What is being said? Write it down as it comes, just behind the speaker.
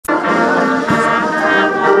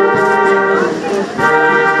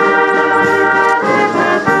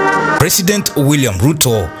President William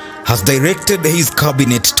Ruto has directed his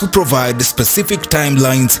cabinet to provide specific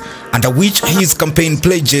timelines under which his campaign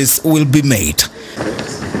pledges will be made.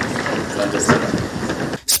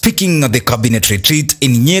 Speaking at the cabinet retreat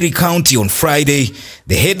in Nyeri County on Friday,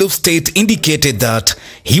 the head of state indicated that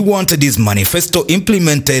he wanted his manifesto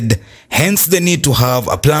implemented, hence the need to have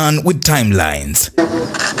a plan with timelines.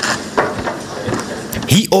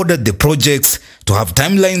 He ordered the projects to have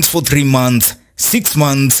timelines for 3 months, 6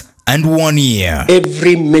 months, and 1 year.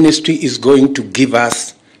 Every ministry is going to give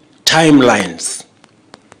us timelines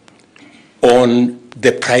on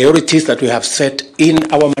the priorities that we have set in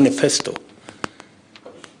our manifesto.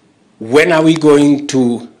 When are we going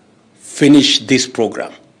to finish this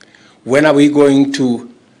program? When are we going to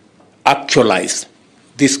actualize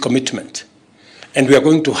this commitment? And we are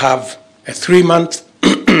going to have a 3 month,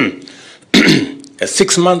 a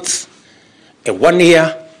 6 months, a 1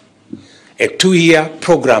 year, a 2 year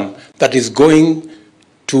program that is going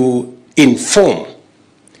to inform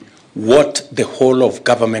what the whole of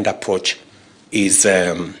government approach is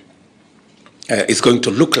going to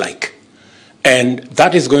look like. And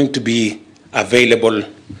that is going to be available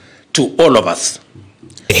to all of us.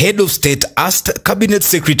 The head of state asked cabinet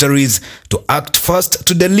secretaries to act fast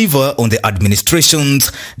to deliver on the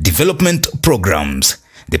administration's development programs.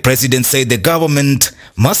 The president said the government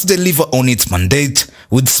must deliver on its mandate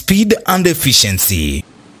with speed and efficiency.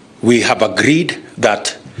 We have agreed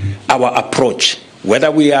that our approach,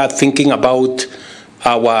 whether we are thinking about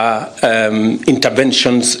our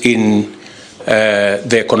interventions in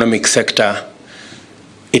the economic sector,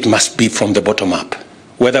 it must be from the bottom up.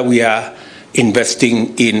 Whether we are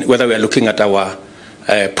investing in, whether we are looking at our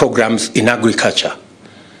programs in agriculture,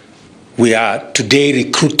 we are today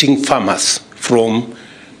recruiting farmers from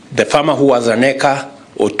the farmer who has an acre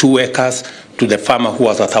or 2 acres to the farmer who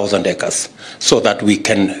has 1,000 acres, so that we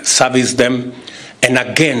can service them. And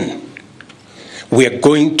again, we are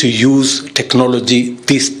going to use technology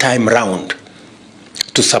this time round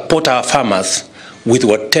to support our farmers with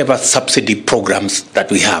whatever subsidy programs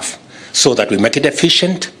that we have, so that we make it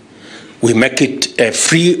efficient, we make it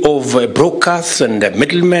free of brokers and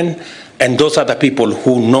middlemen, and those are the people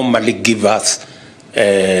who normally give us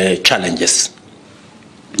challenges.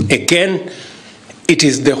 Again, it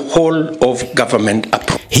is the whole of government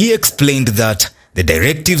approach. He explained that the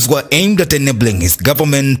directives were aimed at enabling his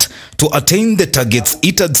government to attain the targets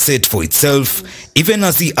it had set for itself, even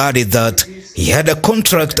as he added that he had a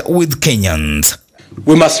contract with Kenyans.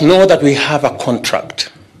 We must know that we have a contract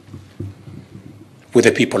with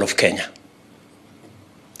the people of Kenya.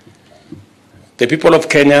 The people of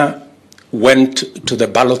Kenya went to the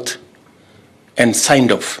ballot and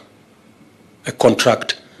signed off a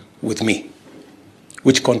contract with me,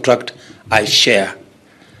 which contract I share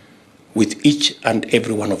with each and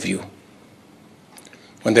every one of you.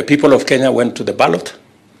 When the people of Kenya went to the ballot,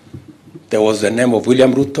 there was the name of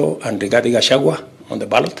William Ruto and Rigathi Gachagua on the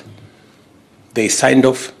ballot. They signed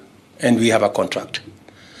off, and we have a contract.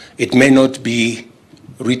 It may not be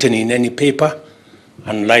written in any paper,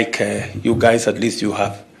 unlike you guys, at least you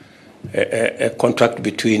have a contract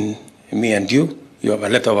between me and you. You have a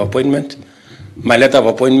letter of appointment. My letter of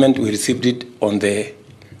appointment, we received it on the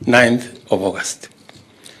 9th of August.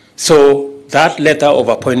 So that letter of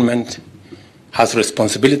appointment has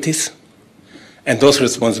responsibilities, and those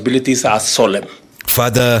responsibilities are solemn.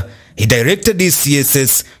 Further, he directed his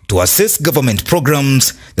CSS to assess government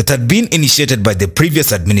programs that had been initiated by the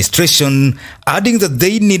previous administration, adding that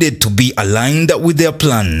they needed to be aligned with their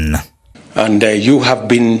plan. And you have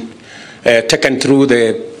been taken through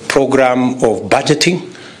the program of budgeting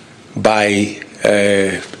by,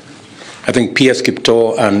 I think, PS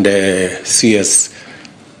Kipto and CS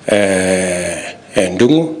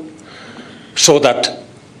Ndungu, so that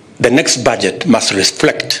the next budget must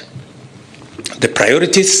reflect the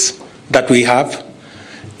priorities that we have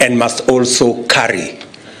and must also carry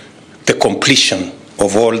the completion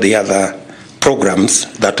of all the other programs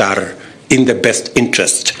that are in the best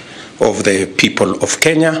interest of the people of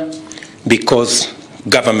Kenya, because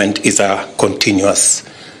government is a continuous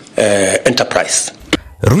enterprise.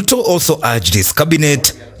 Ruto also urged his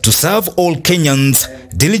cabinet to serve all Kenyans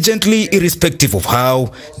diligently, irrespective of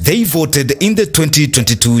how they voted in the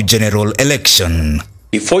 2022 general election.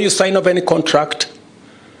 Before you sign up any contract,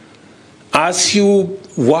 as you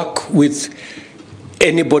work with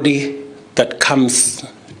anybody that comes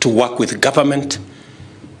to work with government,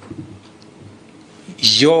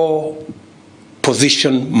 your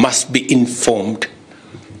position must be informed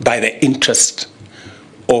by the interest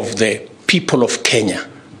of the people of Kenya.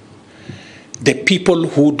 The people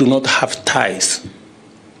who do not have ties,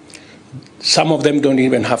 Some of them don't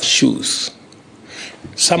even have shoes.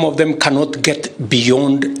 Some of them cannot get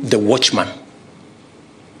beyond the watchman.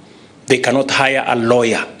 They cannot hire a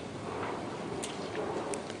lawyer.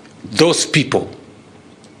 Those people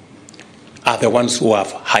are the ones who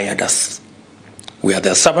have hired us. We are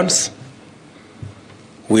their servants.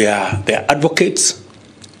 We are their advocates.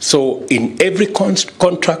 So in every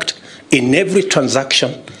contract, in every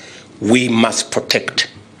transaction, we must protect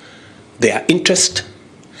their interest,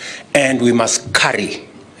 and we must carry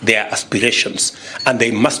their aspirations, and they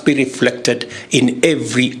must be reflected in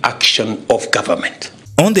every action of government.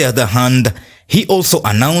 On the other hand, he also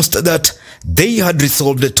announced that they had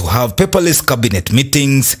resolved to have paperless cabinet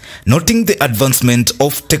meetings, noting the advancement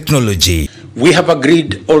of technology. We have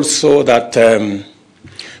agreed also that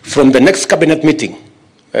from the next cabinet meeting,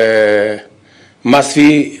 Mathi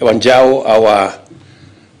Wanjao, our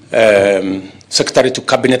Secretary to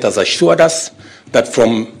Cabinet, has assured us that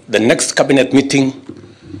from the next cabinet meeting,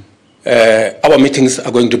 our meetings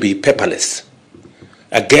are going to be paperless.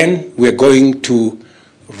 Again, we're going to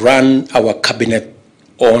run our cabinet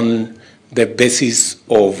on the basis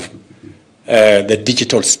of the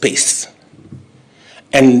digital space.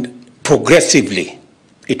 And progressively,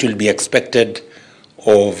 it will be expected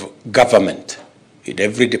of government in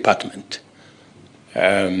every department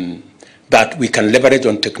that we can leverage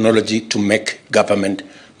on technology to make government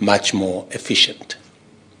much more efficient.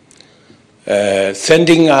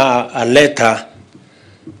 Sending a letter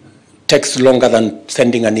takes longer than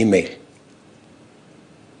sending an email.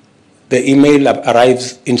 The email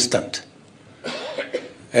arrives instant.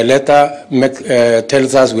 A letter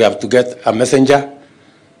tells us we have to get a messenger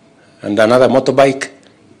and another motorbike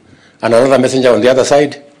and another messenger on the other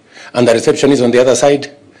side, and the receptionist on the other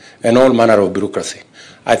side, and all manner of bureaucracy.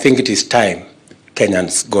 I think it is time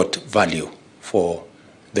Kenyans got value for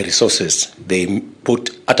the resources they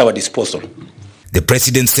put at our disposal. The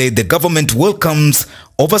president said the government welcomes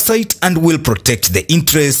oversight and will protect the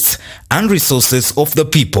interests and resources of the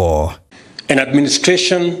people. An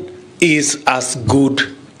administration is as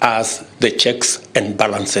good as the checks and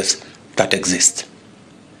balances that exist.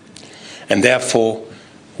 And therefore,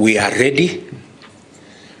 we are ready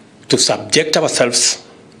to subject ourselves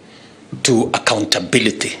to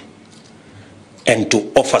accountability and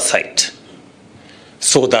to oversight,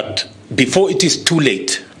 so that before it is too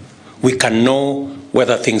late, we can know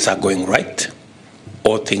whether things are going right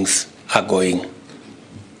or things are going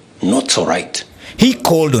not so right. He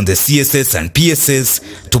called on the CSS and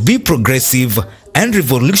PSS to be progressive and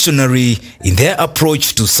revolutionary in their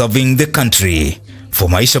approach to serving the country. For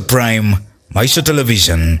Maisha Prime, Maisha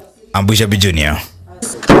Television, I'm Bushabi Jr.